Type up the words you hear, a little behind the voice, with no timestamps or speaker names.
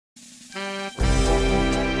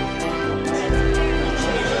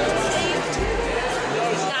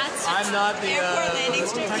not the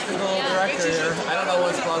technical director here. I don't know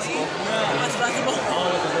what's possible. What's possible?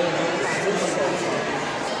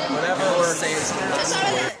 Whatever works.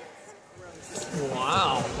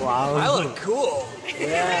 Wow. Wow. I look cool.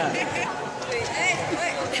 Yeah.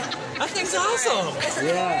 That thing's awesome.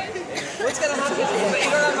 Yeah. What's gonna happen? You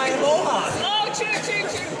don't have my mohawk. Oh, true.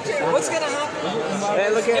 What's gonna happen? Hey,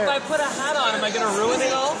 look If here. I put a hat on, am I gonna ruin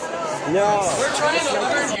it all? No. We're trying to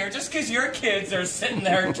learn here just because your kids are sitting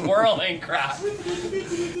there twirling crap.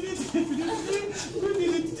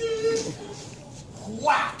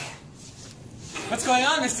 Whack! What's going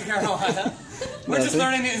on, Mr. Carolina? We're just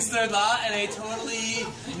learning the third law in a totally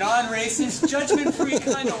non-racist, judgment-free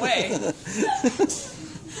kind of way.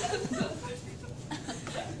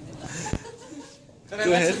 Then I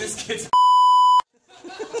mentioned this kid's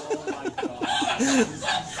oh my god.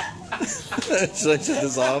 Should I shut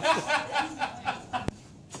this off?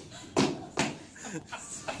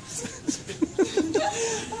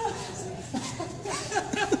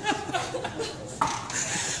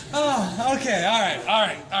 Oh, okay, all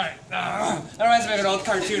right. That reminds me of an old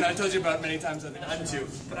cartoon I told you about many times I've been unto.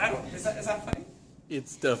 But I don't, is that funny?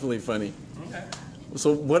 It's definitely funny. Okay.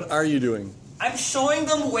 So what are you doing? I'm showing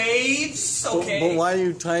them waves, okay? But why are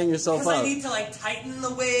you tying yourself Because up? I need to like tighten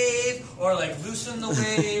the wave, or like loosen the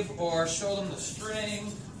wave, or show them the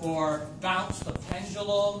string, or bounce the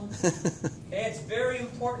pendulum. Okay, it's very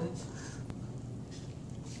important.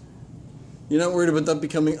 You're not worried about that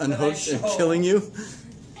becoming unhooked and killing you?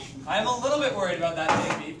 I'm a little bit worried about that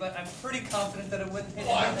maybe, but I'm pretty confident that it wouldn't hit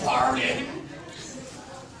anything. I'm pardon.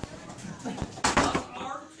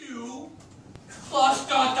 Plus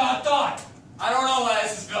R2 plus ... I don't know why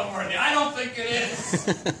this is film worthy. I don't think it is.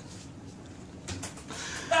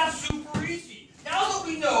 That's super easy. Now that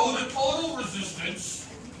we know the total resistance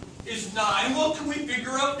is 9, what can we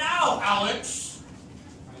figure out now, Alex?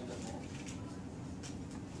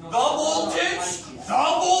 The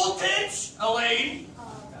voltage, Elaine.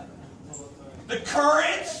 The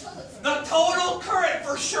current, the total current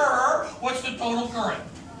for sure. What's the total current?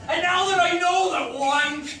 And now that I know that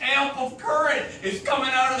 1 amp of current is coming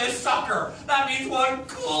out of this sucker, that means 1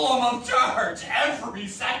 coulomb of charge every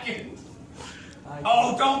second.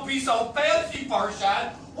 Oh, don't be so fancy,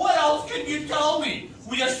 Farshad. What else can you tell me?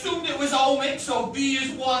 We assumed it was ohmic, so B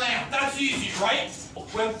is 1 amp. That's easy, right?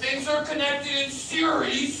 When things are connected in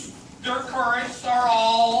series, their currents are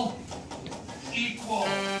all equal.